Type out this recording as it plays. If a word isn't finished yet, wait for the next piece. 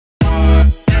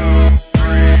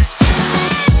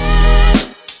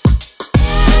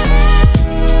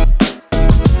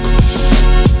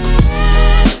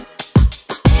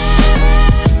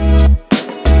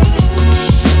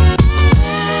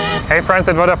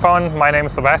friends at Vodafone, my name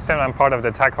is Sebastian. I'm part of the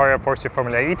Tag Heuer Porsche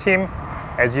Formula E team.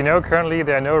 As you know, currently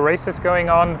there are no races going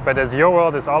on, but as your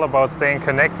world is all about staying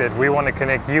connected, we want to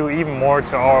connect you even more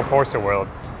to our Porsche world.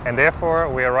 And therefore,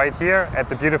 we are right here at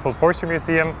the beautiful Porsche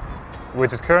Museum,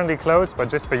 which is currently closed, but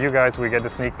just for you guys, we get a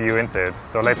sneak view into it.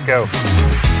 So let's go.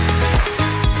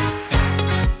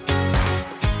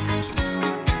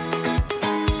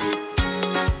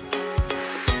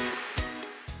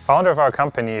 Founder of our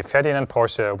company, Ferdinand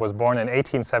Porsche, was born in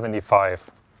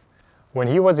 1875. When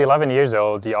he was 11 years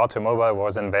old, the automobile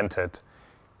was invented.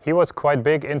 He was quite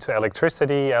big into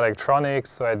electricity, electronics,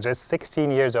 so at just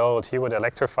 16 years old, he would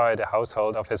electrify the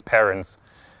household of his parents.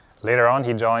 Later on,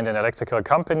 he joined an electrical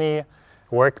company,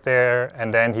 worked there,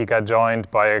 and then he got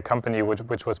joined by a company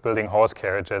which was building horse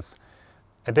carriages.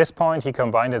 At this point, he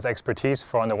combined his expertise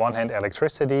for, on the one hand,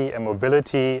 electricity and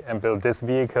mobility, and built this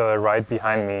vehicle right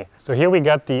behind me. So here we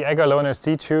got the Egger Lohner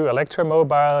C2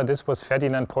 electromobile. This was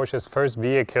Ferdinand Porsche's first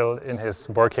vehicle in his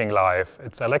working life.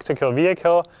 It's an electrical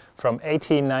vehicle from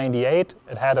 1898.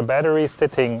 It had a battery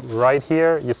sitting right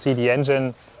here. You see the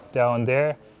engine down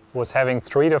there. It was having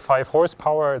 3 to 5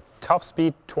 horsepower, top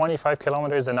speed 25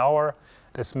 kilometers an hour.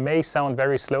 This may sound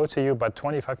very slow to you, but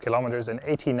 25 kilometers in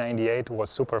 1898 was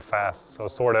super fast, so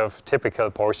sort of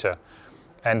typical Porsche.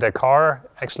 And the car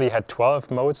actually had 12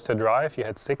 modes to drive. You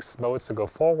had 6 modes to go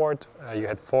forward, you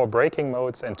had 4 braking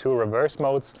modes and 2 reverse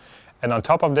modes. And on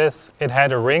top of this, it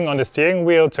had a ring on the steering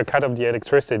wheel to cut off the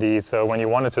electricity. So when you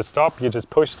wanted to stop, you just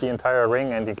push the entire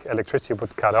ring and the electricity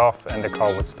would cut off and the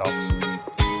car would stop.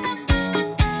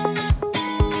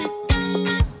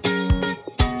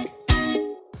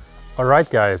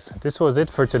 Alright guys, this was it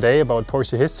for today about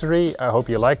Porsche history. I hope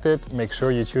you liked it. Make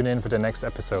sure you tune in for the next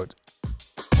episode.